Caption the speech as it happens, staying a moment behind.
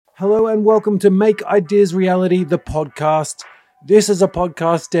Hello and welcome to Make Ideas Reality, the podcast. This is a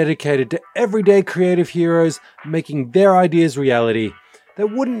podcast dedicated to everyday creative heroes making their ideas reality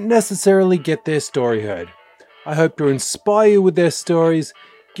that wouldn't necessarily get their story heard. I hope to inspire you with their stories,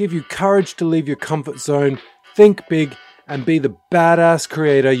 give you courage to leave your comfort zone, think big, and be the badass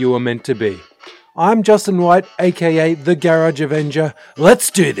creator you are meant to be. I'm Justin White, aka The Garage Avenger. Let's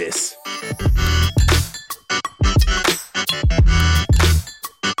do this!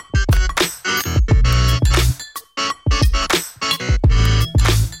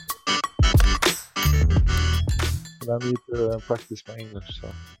 I need to practice my English. So.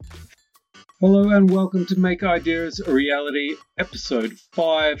 Hello and welcome to Make Ideas a Reality, episode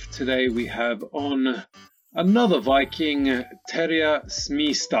 5. Today we have on another Viking, Terje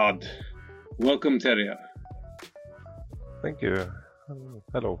Smestad. Welcome, Terje. Thank you.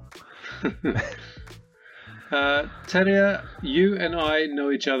 Hello. Terje, you and I know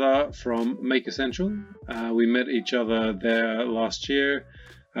each other from Make Essential. We met each other there last year.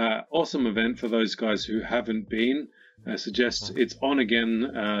 Awesome event for those guys who haven't been. I suggest it's on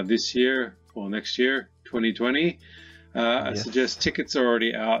again this year or next year, 2020. I suggest tickets are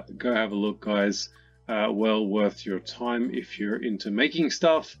already out. Go have a look, guys. Well worth your time if you're into making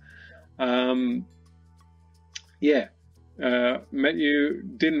stuff. Met you,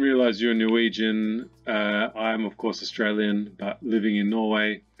 didn't realize you're Norwegian. I'm, of course, Australian, but living in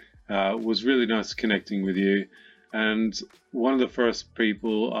Norway. Was really nice connecting with you. And one of the first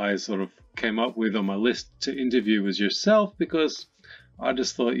people I sort of came up with on my list to interview was yourself, because I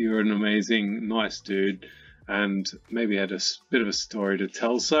just thought you were an amazing, nice dude and maybe had a bit of a story to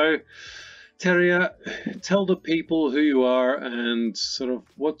tell. So, Terje, tell the people who you are and sort of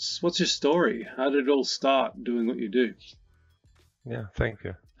what's your story? How did it all start doing what you do? Yeah, thank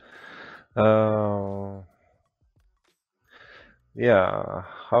you. How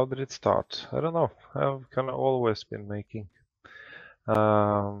did it start? I don't know. I've kind of always been making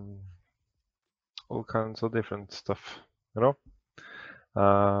all kinds of different stuff, you know.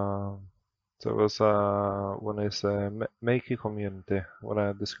 So it was when it's a maker community, when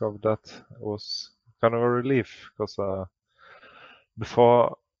I discovered that, it was kind of a relief, because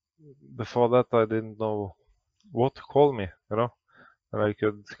before that I didn't know what to call me, you know, and I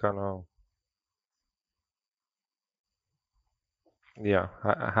could kind of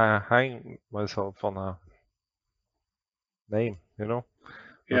hang myself on a name, you know.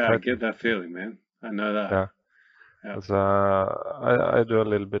 Yeah, I get that feeling, man. I know that. Yeah. I do a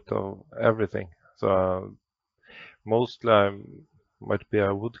little bit of everything. So mostly I might be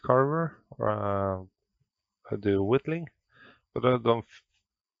a wood carver, or I do whittling, but I'm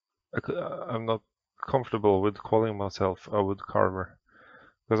not comfortable with calling myself a wood carver,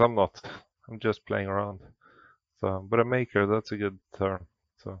 because I'm not. I'm just playing around. So, but a maker, that's a good term.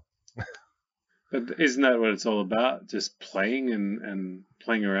 So. But isn't that what it's all about? Just playing and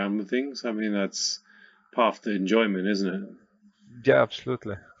playing around with things? I mean, that's part of the enjoyment, isn't it? Yeah,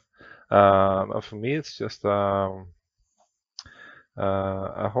 absolutely. For me, it's just a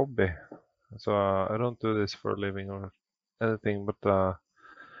hobby. So I don't do this for a living or anything, but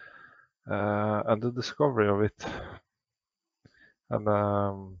and the discovery of it. And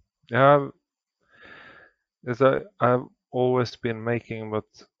I've always been making,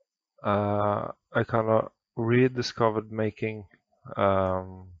 but I kind of rediscovered making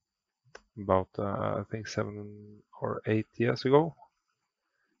about I think 7 or 8 years ago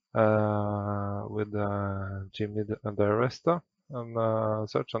with Jimmy DiResta and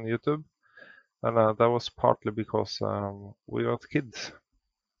search on YouTube, and that was partly because we got kids,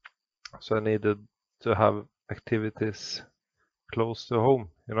 so I needed to have activities close to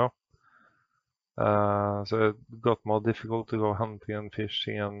home, you know. So it got more difficult to go hunting and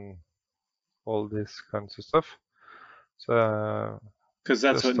fishing and all this kinds of stuff. So because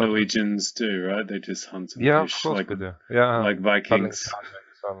that's what Norwegians do, right? They just hunt and fish. Of course like, we do. Yeah, like Vikings.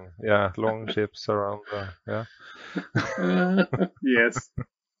 And, long ships around. Yes.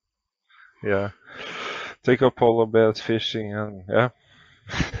 Yeah. Take up polar bears fishing and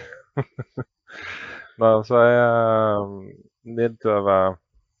No, so I need to have a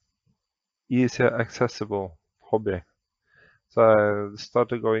easy accessible hobby. So I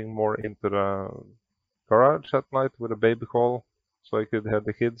started going more into the garage at night with a baby call, so I could have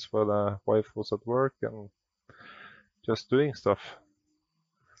the kids while the wife was at work and just doing stuff.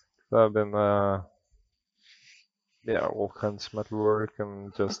 So I've been all kinds of metal work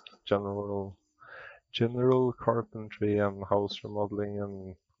and just general carpentry and house remodeling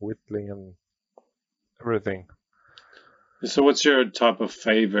and whittling and everything. So, what's your type of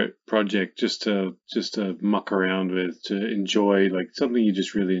favorite project just to muck around with, to enjoy, like something you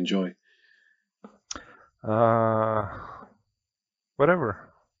just really enjoy? Uh,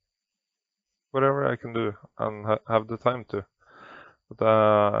 whatever, whatever I can do and have the time to.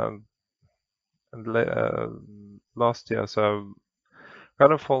 But and last year, so I've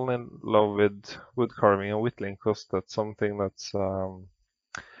kind of fallen in love with wood carving and whittling because that's something that's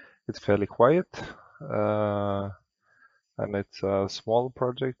it's fairly quiet. Uh, and it's a small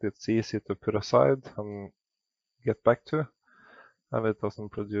project. It's easy to put aside and get back to, and it doesn't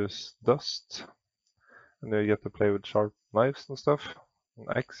produce dust. And you get to play with sharp knives and stuff, and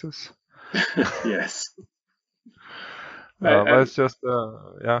axes. Yes. But I, it's just,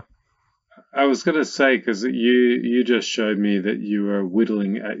 yeah, I was gonna say, because you just showed me that you were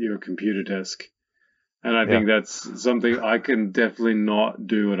whittling at your computer desk, and I yeah, think that's something I can definitely not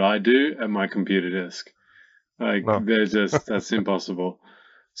do what I do at my computer desk. Like no, they're just that's impossible.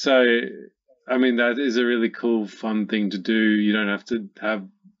 So, I mean, that is a really cool, fun thing to do. You don't have to have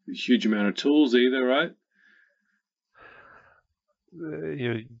a huge amount of tools either, right?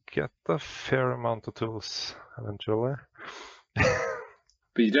 you get a fair amount of tools eventually.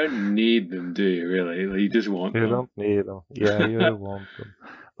 But you don't need them, do you? Really? Like, you just want You them. don't need them. Yeah, you want them.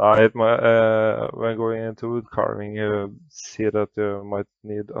 When going into wood carving, you see that you might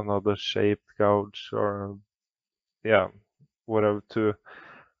need another shaped gouge or, yeah, whatever to.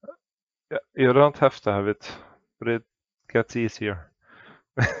 Yeah, you don't have to have it, but it gets easier.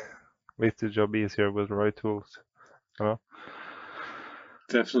 Makes the job easier with the right tools, you know.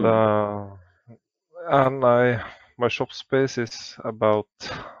 Definitely. Uh, and my shop space is about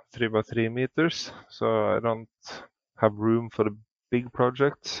 3 by 3 meters, so I don't have room for the big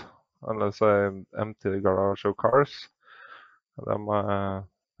projects unless I empty the garage of cars. And then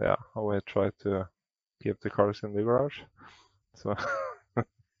yeah, I will try to keep the cars in the garage. So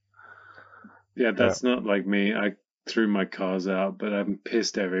Yeah, yeah, that's not like me. I threw my cars out, but I'm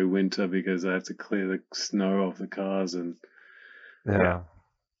pissed every winter because I have to clear the snow off the cars and yeah. yeah,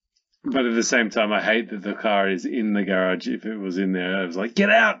 But at the same time, I hate that the car is in the garage. If it was in there, I was like, get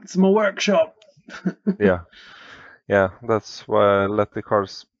out! It's my workshop. yeah. Yeah, that's why I let the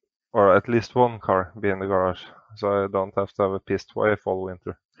cars, or at least one car, be in the garage, so I don't have to have a pissed wife all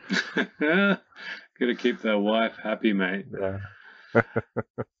winter. Gotta keep their wife happy, mate. Yeah,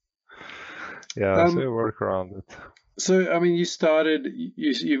 yeah, so Um, you work around it. so I mean,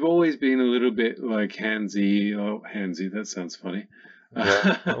 you've always been a little bit like handsy. Oh, handsy, that sounds funny. Yeah,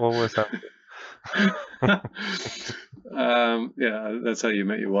 always have. Yeah, that's how you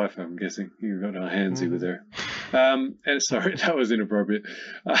met your wife, I'm guessing. You got all handsy with Mhm. her. And sorry, that was inappropriate.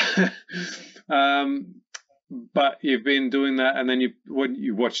 Um, but you've been doing that, and then when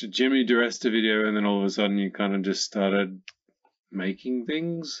you watched a Jimmy DiResta video, and then all of a sudden you kind of just started making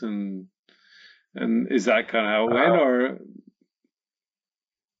things, and is that kind of how it went, Uh, or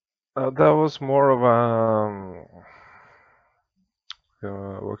that was more of a,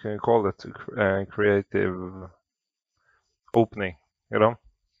 what can you call it, creative opening, you know?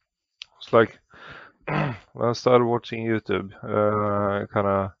 It's like when I started watching YouTube, I kind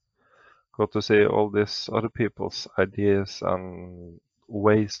of got to see all these other people's ideas and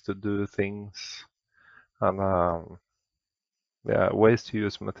ways to do things, and yeah, ways to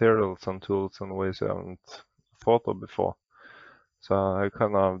use materials and tools and ways I haven't thought of before. So I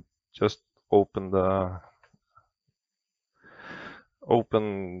kind of just opened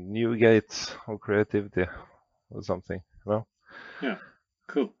open new gates of creativity or something, you know. yeah,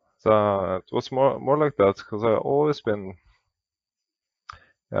 cool. So it was more like that because I always been,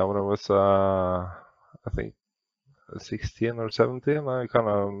 yeah, when I was I think 16 or 17, I kind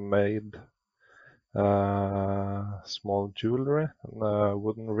of made small jewelry and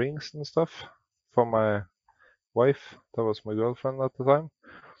wooden rings and stuff for my wife. That was my girlfriend at the time.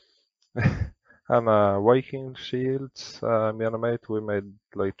 And Viking shields. Me and a mate, we made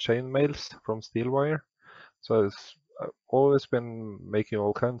like chain mails from steel wire. So I've always been making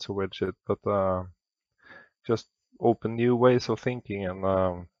all kinds of weird shit, but just open new ways of thinking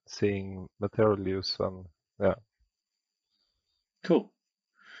and seeing material use and yeah, Cool.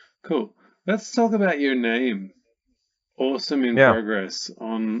 Cool. Let's talk about your name. Awesome in yeah, progress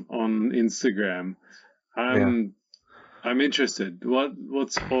on Instagram. yeah. I'm interested.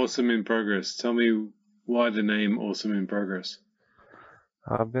 What's awesome in progress? Tell me why the name Awesome in Progress.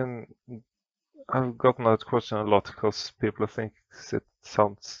 I've been I've gotten that question a lot because people think it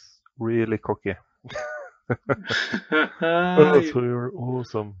sounds really cocky. Oh, so you're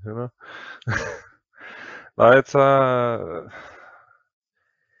awesome, you know? No,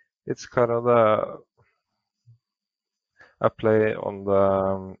 it's kind of the I play on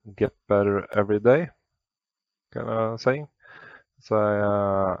the get better every day kind of thing. So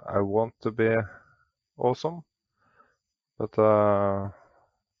I want to be awesome, but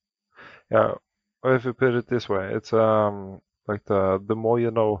yeah, if you put it this way, it's like the more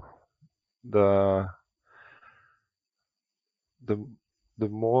you know, the the the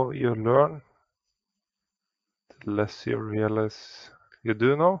more you learn, the less you realize you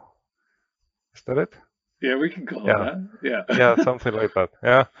do know. Is that it? Yeah, we can call it Yeah, that. Yeah. yeah, something like that.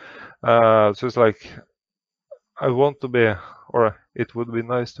 Yeah. So it's like I want to be, or it would be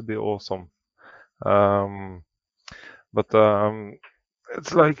nice to be awesome. Um, but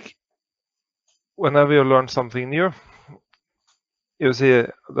it's like whenever you learn something new, you see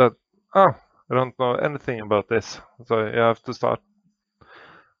that, oh, I don't know anything about this. So you have to start,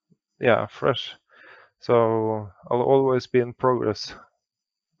 yeah, fresh. So I'll always be in progress.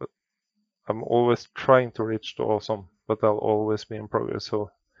 But I'm always trying to reach the awesome, but I'll always be in progress.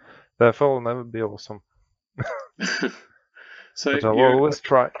 So therefore I'll never be awesome. So But I'll you're always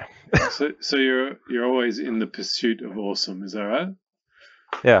try. so you're always in the pursuit of awesome, is that right?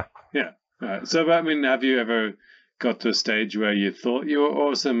 Yeah. Yeah. All right. So, I mean, have you ever got to a stage where you thought you were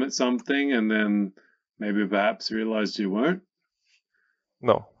awesome at something and then maybe perhaps realized you weren't?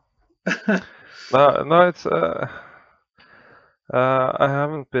 No. No, it's I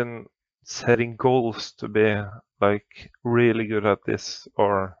haven't been setting goals to be like really good at this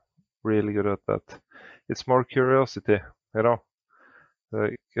or really good at that. It's more curiosity, you know.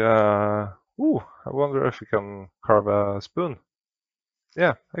 Like, ooh, I wonder if we can carve a spoon.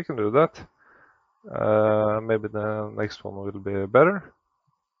 Yeah, I can do that. Maybe the next one will be better.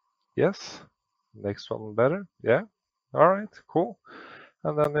 Yes. Next one better. Yeah. All right, cool.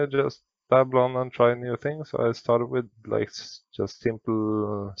 And then you just dabble on and try new things. So I started with like just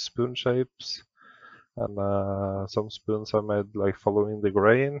simple spoon shapes, and some spoons I made like following the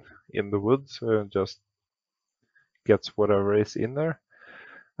grain in the wood, so it just gets whatever is in there.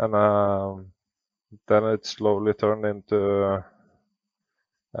 And then it slowly turned into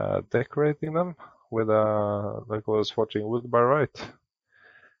decorating them with like I was watching Wood by Wright,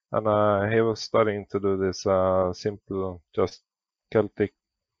 and he was starting to do this simple, just Celtic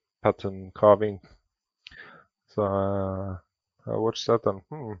pattern carving. So I watched that and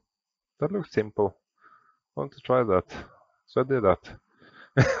that looks simple. I want to try that. So I did that.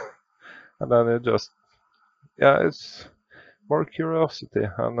 And then it just, yeah, it's more curiosity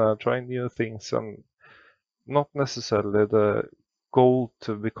and trying new things and not necessarily the goal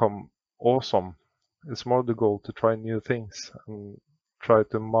to become awesome. It's more the goal to try new things and try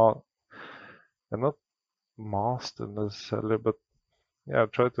to and not master necessarily, but yeah,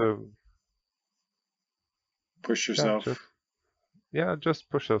 try to Push yeah, yourself. just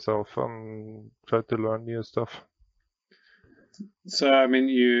push yourself and try to learn new stuff. So, I mean,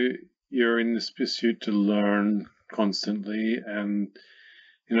 you're in this pursuit to learn constantly, and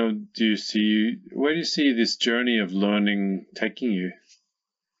where do you see this journey of learning taking you?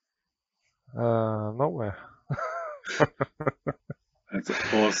 Nowhere. That's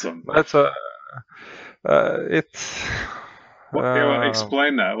awesome. That's it's Well, uh,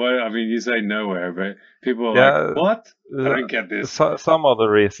 explain that. Well, I mean, you say nowhere, but people are like, yeah. "What? I don't get this." Some other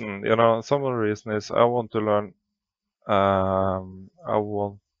reason, some other reason is I want to learn. I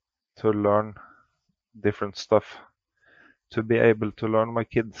want to learn different stuff to be able to learn my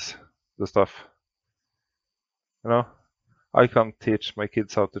kids the stuff. I can't teach my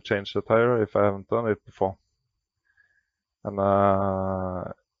kids how to change the tire if I haven't done it before.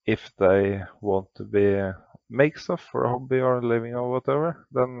 And if they want to make stuff for a hobby or a living or whatever,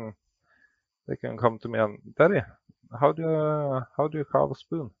 then they can come to me and, Daddy, how do you carve a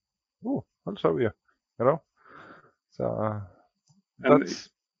spoon? Oh, I'll show you. You know. So And that's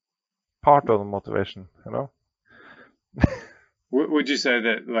part of the motivation. would you say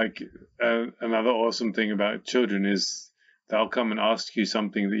that, like, another awesome thing about children is they'll come and ask you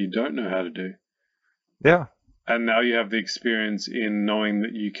something that you don't know how to do, Yeah, and now you have the experience in knowing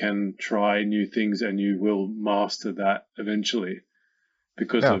that you can try new things and you will master that eventually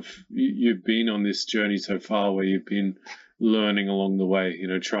because yeah, of you've been on this journey so far where you've been learning along the way,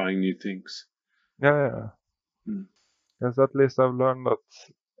 trying new things. yeah. Hmm. Yes, at least I've learned that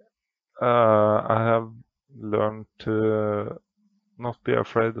I have learned to not be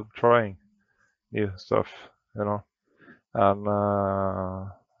afraid of trying new stuff. You know.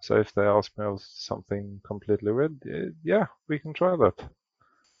 And so if they ask me of something completely weird, yeah, we can try that.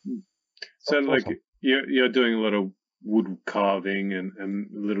 So, Sounds like, awesome. you're doing a lot of wood carving and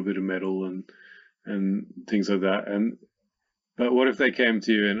a little bit of metal and things like that. But what if they came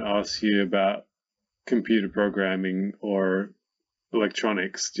to you and asked you about computer programming or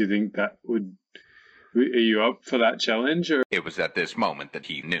electronics. Do you think that are you up for that challenge? Or It was at this moment that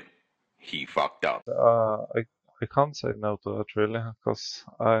he knew. He fucked up. I can't say no to that really, because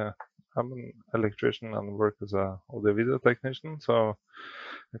I'm an electrician and work as a audio video technician, so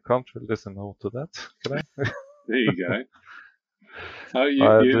I can't really say no to that, can I? there you go. Oh, I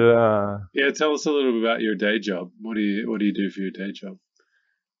do. yeah. Tell us a little bit about your day job. What do you do for your day job?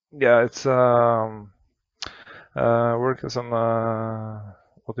 Yeah, it's work as an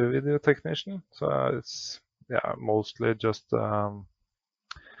audio video technician. So it's mostly just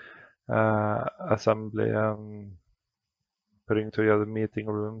assembly and putting together meeting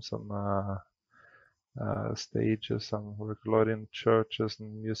rooms and stages, and work a lot in churches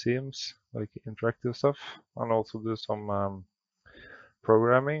and museums, like interactive stuff, and also do some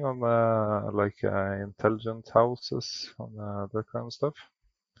programming on like intelligent houses and that kind of stuff.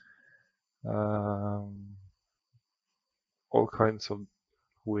 All kinds of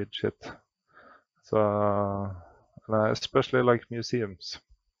weird shit. So, and I especially like museums,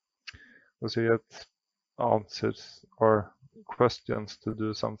 because you get answers or questions to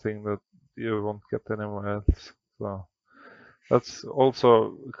do something that you won't get anywhere else. So that's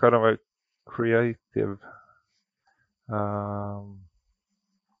also kind of a creative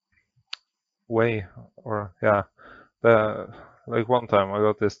way, or yeah. Like one time I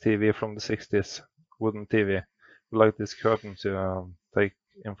got this TV from the 60s, wooden TV, like these curtains you take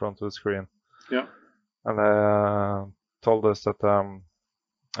in front of the screen. Yeah. And they told us that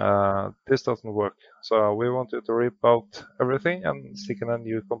this doesn't work, so we want you to rip out everything and stick in a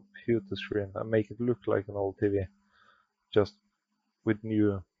new computer screen and make it look like an old TV, just with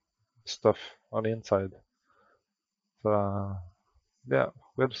new stuff on the inside. So yeah,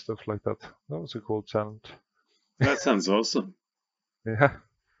 weird stuff like that. That was a cool challenge. That sounds awesome. Yeah.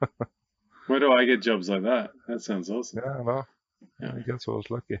 Where do I get jobs like that? That sounds awesome. Yeah, I know. Yeah. I guess I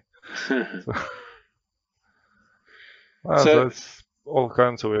was lucky. So it's all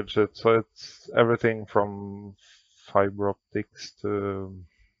kinds of weird shit. So it's everything from fiber optics to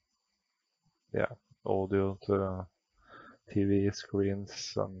audio to TV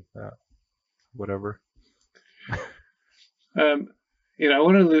screens and whatever. I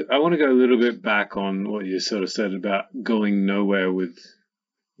want to go a little bit back on what you sort of said about going nowhere with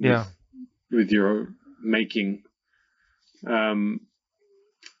your making. Part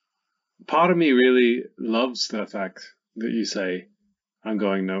of me really loves the fact that you say I'm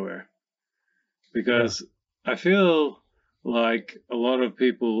going nowhere, because I feel like a lot of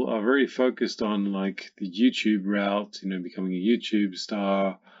people are very focused on like the YouTube route, becoming a YouTube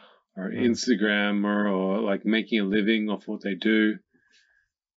star or Instagrammer, or like making a living off what they do.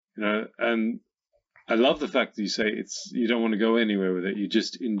 And I love the fact that you say you don't want to go anywhere with it. You're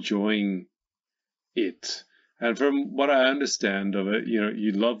just enjoying it. And from what I understand of it,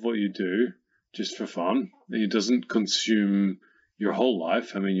 you love what you do just for fun. It doesn't consume your whole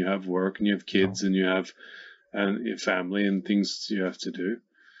life. I mean, you have work and you have kids and you have your family and things you have to do.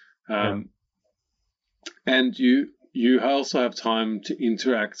 And you also have time to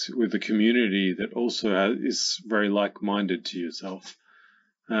interact with the community that also is very like-minded to yourself.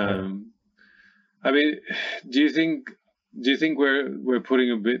 I mean, do you think we're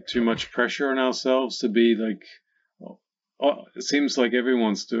putting a bit too much pressure on ourselves to be like? It seems like everyone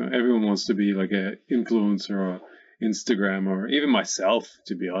wants to be like an influencer or Instagram, or even myself,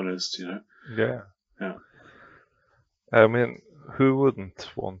 to be honest. Yeah. I mean, who wouldn't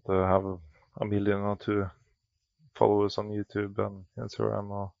want to have a million or two followers on YouTube and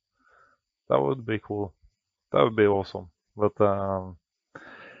Instagram? That would be cool. That would be awesome. But for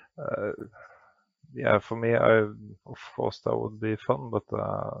me, of course that would be fun, but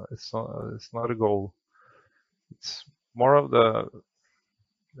it's not a goal. It's more of the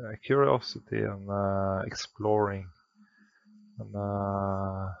curiosity and exploring, and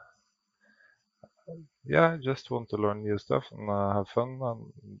I just want to learn new stuff and have fun,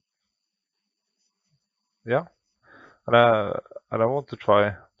 and and I want to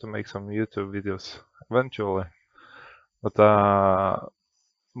try to make some YouTube videos eventually, but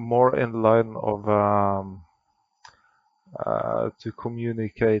more in line of to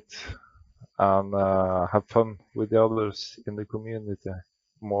communicate and have fun with the others in the community,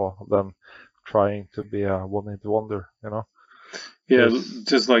 more than trying to be a one-hit wonder, Yeah,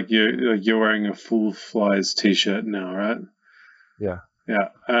 just like you're wearing a Full Flies t-shirt now, right? Yeah. Yeah,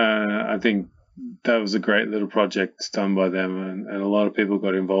 I think that was a great little project done by them, and a lot of people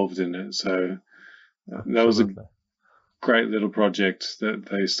got involved in it. So that was a great little project that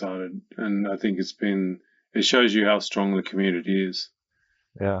they started, and I think it shows you how strong the community is.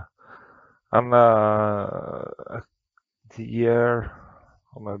 Yeah, And a year,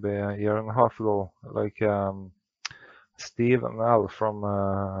 or maybe a year and a half ago, like Steve and Al from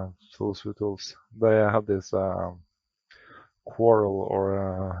Tools with Tools, they had this quarrel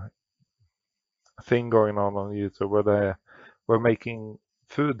or thing going on YouTube where they were making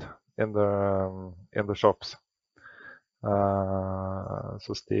food in the shops.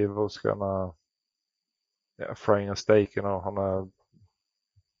 So Steve was gonna frying a steak, on a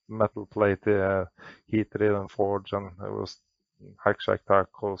metal plate, heated it and forged, and it was Hack Shack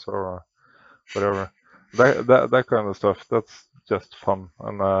tacos or whatever. That kind of stuff. That's just fun,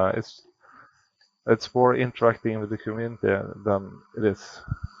 and it's more interacting with the community than it is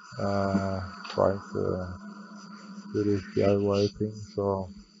trying to do this DIY thing. So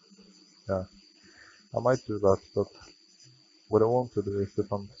yeah, I might do that, but what I want to do is the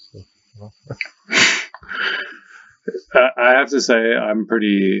fun stuff. I have to say, I'm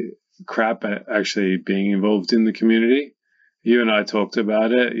pretty crap at actually being involved in the community. You and I talked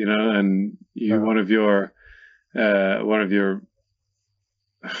about it, and Yeah. one of your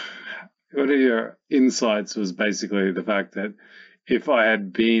insights was basically the fact that if I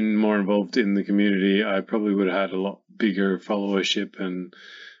had been more involved in the community, I probably would have had a lot bigger followership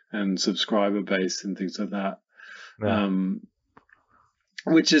and subscriber base and things like that. Yeah.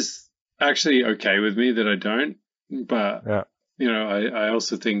 Which is actually okay with me that I don't, but Yeah. I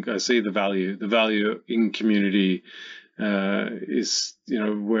also think I see the value. The value in community is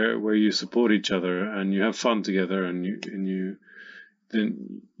where you support each other and you have fun together and you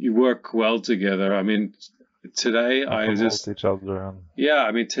work well together. I mean, today And promote each other.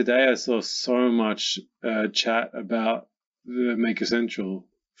 And today I saw so much chat about the Maker Central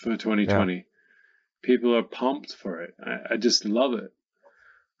for 2020. People are pumped for it. I just love it.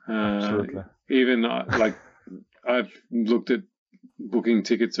 Absolutely. Even like I've looked at booking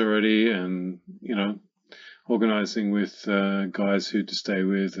tickets already, and organizing with guys who to stay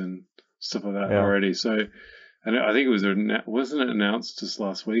with and stuff like that already. So, and I think it wasn't it announced just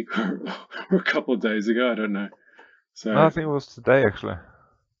last week or a couple of days ago? I don't know. So no, I think it was today actually.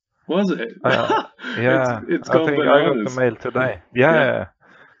 Was it? Yeah, it's I gone think bananas. I got the mail today. Yeah.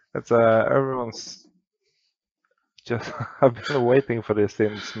 It's everyone's just I've been waiting for this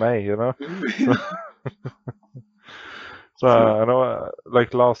since May, So I know,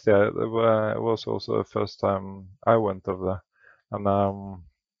 like last year, it was also the first time I went over there, and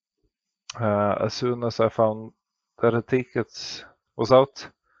as soon as I found that the tickets was out,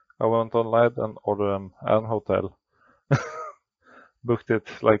 I went online and ordered them and hotel. Booked it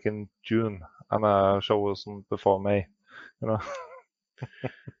like in June, and show was before May,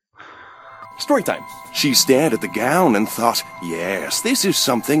 Story time. She stared at the gown and thought, yes, this is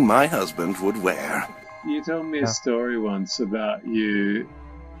something my husband would wear. You told me a story once about you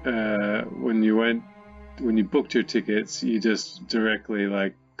when you booked your tickets, you just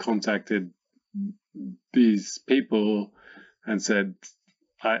directly contacted these people and said,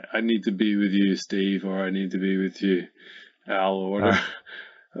 I need to be with you, Steve, or I need to be with you, Al, or whatever.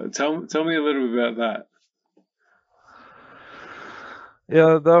 Tell me a little bit about that.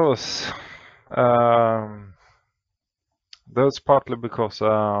 Yeah, that was partly because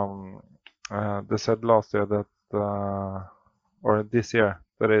they said last year that or this year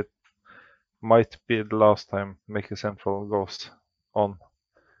that it might be the last time Maker Central goes on,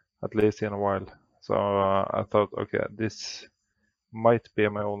 at least in a while. So I thought, okay, this might be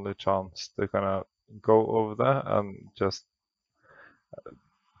my only chance to kind of go over there and just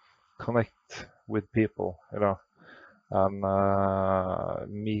connect with people, and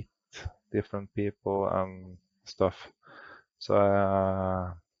meet different people and stuff. So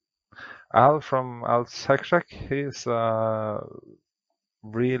Al from Al's Hack Shack, he's a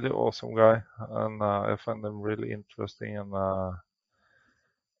really awesome guy, and I find him really interesting and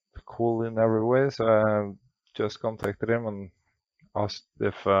cool in every way. So I just contacted him and asked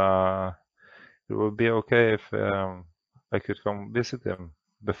if it would be okay if I could come visit him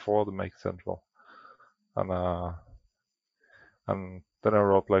before the Make Central, and then I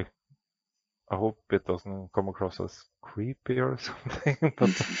wrote like, I hope it doesn't come across as creepy or something,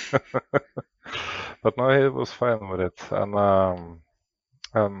 but no, he was fine with it, and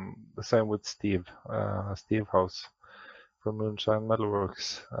the same with Steve House from Moonshine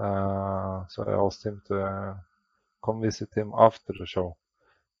Metalworks. So I asked him to come visit him after the show.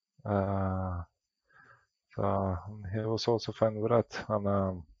 So he was also fine with that, and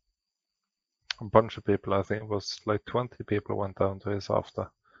a bunch of people, I think it was like 20 people, went down to his after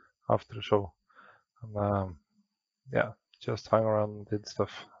the show, and just hung around and did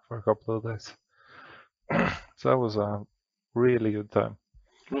stuff for a couple of days. So that was a really good time.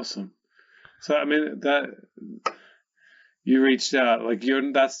 Awesome. So I mean that you reached out, like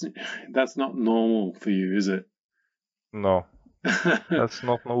that's not normal for you, is it? No, that's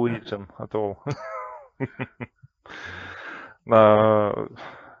not Norwegian at all. No,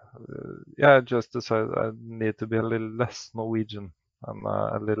 yeah, I just decided I need to be a little less Norwegian and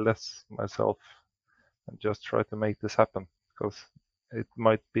a little less myself, and just try to make this happen, because it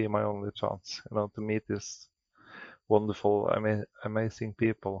might be my only chance, to meet these wonderful, amazing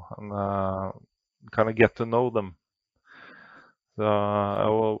people and kind of get to know them. So I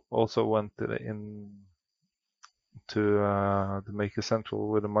also went to make a central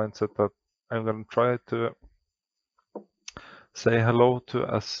with the mindset that I'm going to try to say hello to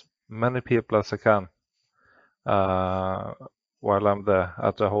as many people as I can while I'm there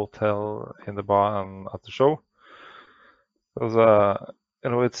at the hotel, in the bar, and at the show. Because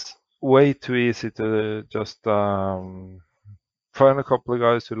it's way too easy to just find a couple of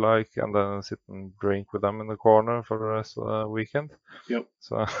guys you like and then sit and drink with them in the corner for the rest of the weekend. Yep.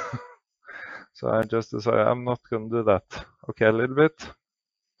 So, so I just decided I'm not going to do that. Okay, a little bit,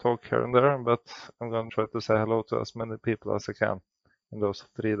 talk here and there, but I'm going to try to say hello to as many people as I can in those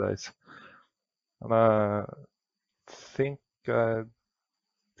 3 days. And I think I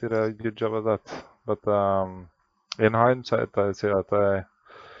did a good job of that. But in hindsight, I see that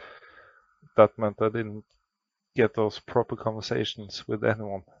that meant I didn't get those proper conversations with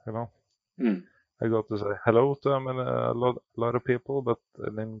anyone, Mm. I got to say hello to them and a lot of people, but I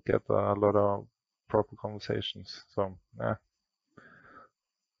didn't get a lot of proper conversations. So, yeah.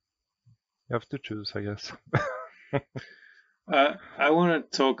 You have to choose, I guess. I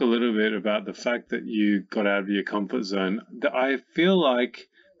want to talk a little bit about the fact that you got out of your comfort zone. I feel like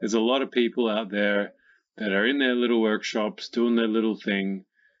there's a lot of people out there that are in their little workshops doing their little thing,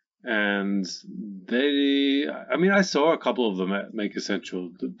 and I saw a couple of them at Make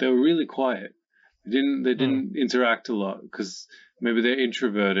Essential. They were really quiet. They didn't interact a lot because maybe they're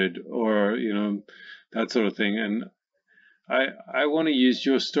introverted or that sort of thing. And I want to use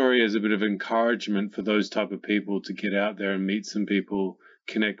your story as a bit of encouragement for those type of people to get out there and meet some people,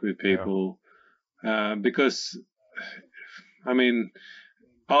 connect with people, because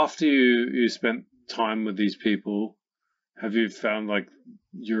after you spent time with these people, have you found like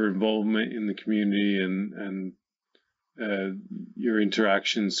your involvement in the community and your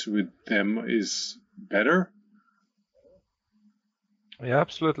interactions with them is better? Yeah,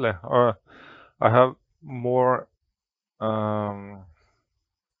 absolutely. I have more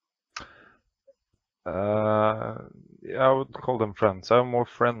I would call them friends. I have more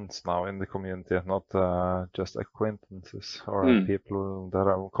friends now in the community, not just acquaintances or people that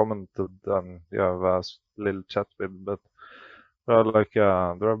I've commented and have a little chat with. But there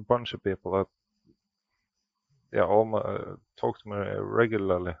are a bunch of people that almost talk to me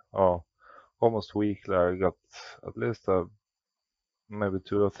regularly or almost weekly. I got at least maybe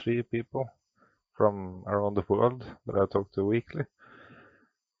 2 or 3 people from around the world that I talk to weekly.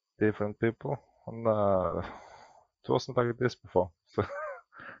 Different people. And it wasn't like this before, so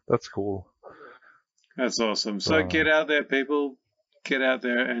that's cool. That's awesome. So get out there, people. Get out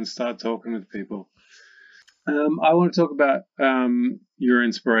there and start talking with people. I want to talk about your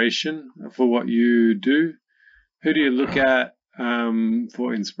inspiration for what you do. Who do you look at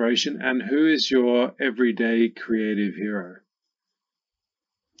for inspiration, and who is your everyday creative hero?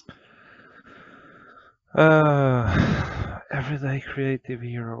 Everyday creative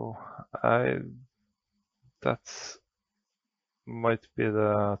hero. That's might be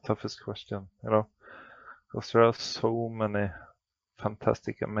the toughest question, because there are so many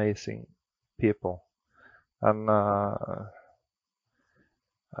fantastic, amazing people, and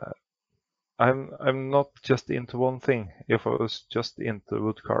I'm not just into one thing. If I was just into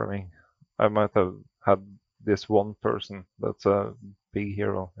wood carving, I might have had this one person that's a big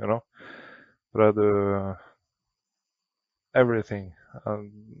hero, But I do everything,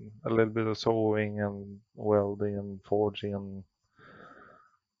 and a little bit of sewing and welding and forging and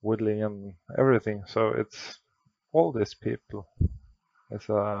whittling and everything. So it's all these people as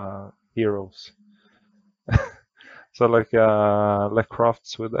heroes. So like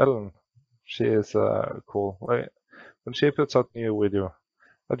Crafts with Ellen, she is cool. Like when she puts out new video,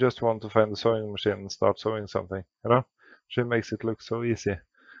 I just want to find the sewing machine and start sewing something. She makes it look so easy.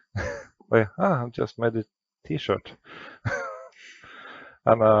 Like I just made a T-shirt.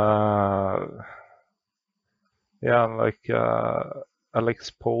 And yeah, and like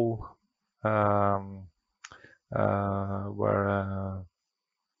Alex Paul, where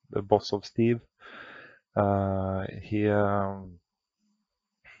the boss of Steve, he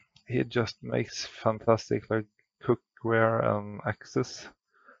just makes fantastic like cookware and axes,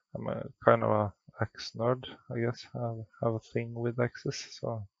 I'm a kind of a axe nerd, I guess. I have a thing with axes,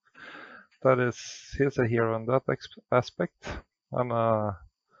 so he's a hero in that aspect. And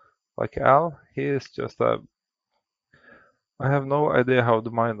like Al, he is just I have no idea how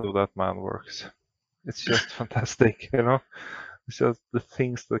the mind of that man works. It's just fantastic, you know. It's just the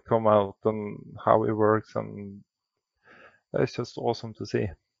things that come out and how he works, and it's just awesome to see.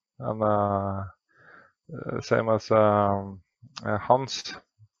 And same as Hans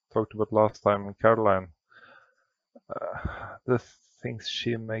talked about last time, Caroline. The things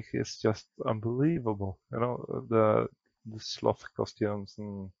she makes is just unbelievable. You know, the sloth costumes,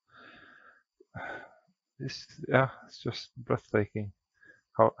 and it's just breathtaking.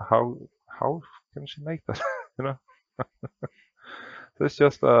 How can she make that? You know, there's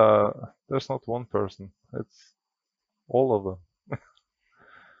just there's not one person. It's all of them.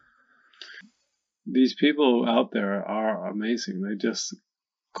 These people out there are amazing. They just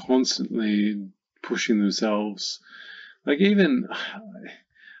constantly pushing themselves. Like even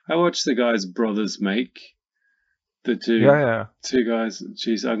I watched the guys' brothers make the two guys.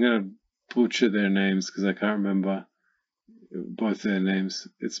 Jeez, I'm gonna butcher their names because I can't remember both their names.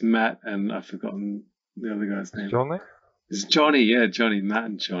 It's Matt and I've forgotten the other guy's name. Johnny? It's Johnny, yeah, Johnny, Matt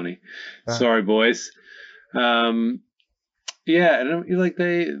and Johnny. Yeah. Sorry, boys. Yeah, and like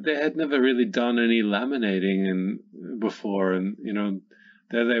they had never really done any laminating before, and you know,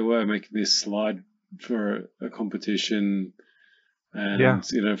 there they were making this slide for a competition, and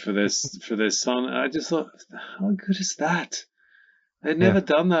you know, for their son. And I just thought, how good is that? They'd never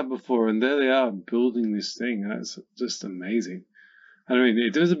done that before, and there they are building this thing. That's just amazing. I mean,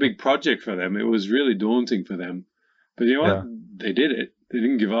 it was a big project for them. It was really daunting for them, but you know what? They did it. They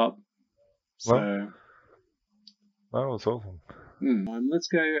didn't give up. So. That was awesome. Let's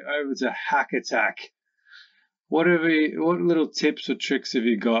go over to Hack Attack. What little tips or tricks have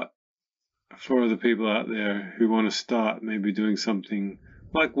you got for the people out there who want to start maybe doing something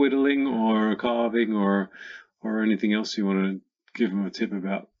like whittling or carving or anything else you want to give them a tip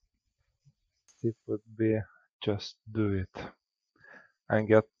about? Tip would be just do it and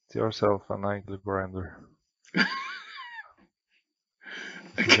get yourself an angle grinder.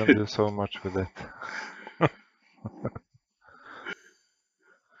 You can do so much with it.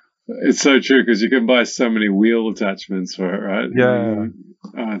 It's so true because you can buy so many wheel attachments for it, right? Yeah.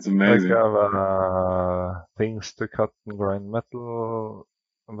 Oh, it's amazing. Like I have things to cut and grind metal,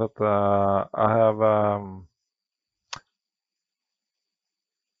 but I have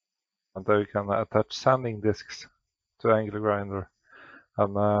and you can attach sanding discs to angle grinder,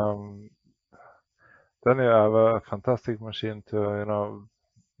 and then you have a fantastic machine to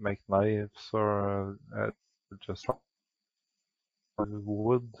make knives or just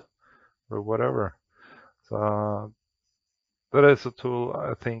wood or whatever. So that is a tool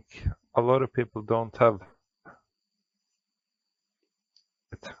I think a lot of people don't have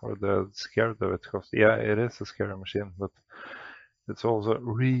it, or they're scared of it, because it is a scary machine, but it's also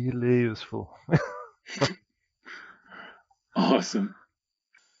really useful. Awesome.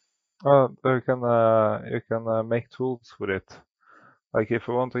 You can make tools with it. Like if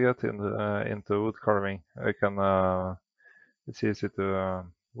you want to get into wood carving, it's easy to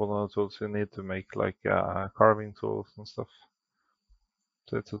one of the tools you need to make like carving tools and stuff.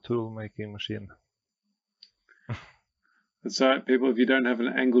 So it's a tool making machine. That's right, people. If you don't have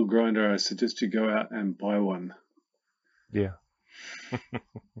an angle grinder, I suggest you go out and buy one. Yeah.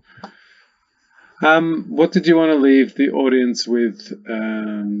 What did you want to leave the audience with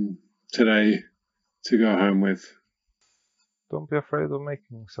today to go home with? Don't be afraid of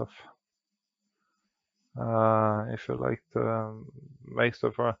making stuff. If you like to make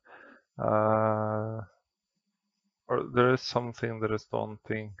stuff, or there is something that is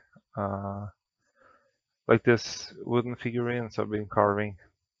daunting, like this wooden figurines I've been carving.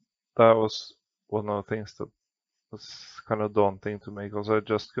 That was one of the things that was kind of daunting to me, because I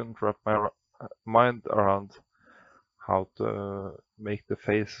just couldn't wrap my mind around how to make the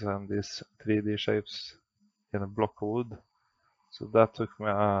face and these 3D shapes in a block of wood. So that took me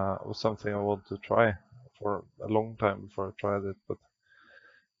was something I wanted to try for a long time before I tried it. But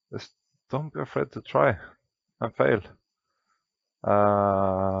just don't be afraid to try and fail.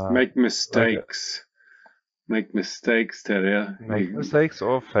 Make mistakes. Make mistakes, Terje. Make mistakes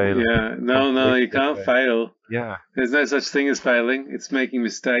or fail. Yeah, no, you can't fail. Yeah. There's no such thing as failing. It's making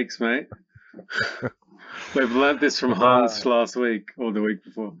mistakes, mate. We've learned this from Hans last week or the week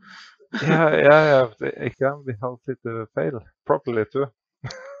before. Yeah. It can be healthy to fail properly too.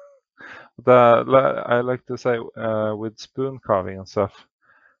 But I like to say with spoon carving and stuff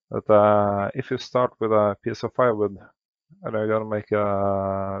that if you start with a piece of firewood and I'm gonna make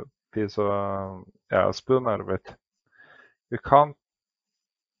a piece of a spoon out of it. You can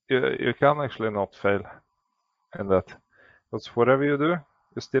actually not fail in that, because whatever you do,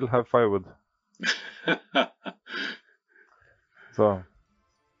 you still have firewood. So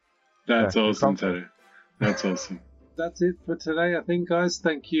That's yeah, you awesome, can't fail. Teddy. That's awesome. That's it for today, I think, guys.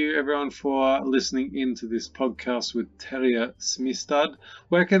 Thank you, everyone, for listening into this podcast with Terje Smistad.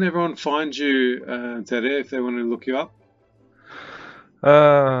 Where can everyone find you, Terje, if they want to look you up?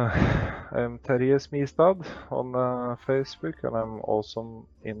 I'm Terje Smistad on Facebook, and I'm Awesome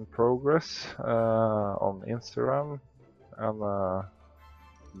in Progress on Instagram, and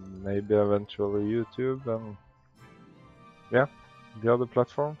maybe eventually YouTube, and yeah, the other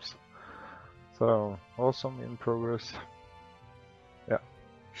platforms. So Awesome in Progress. Yeah,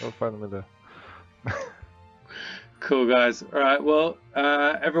 you'll find me there. Cool, guys. All right, well,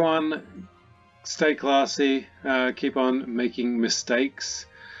 everyone, stay classy, keep on making mistakes,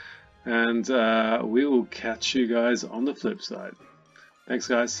 and we will catch you guys on the flip side. Thanks,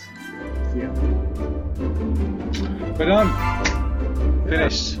 guys. Yeah. We're done.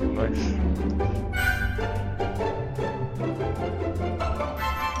 Finished. Nice.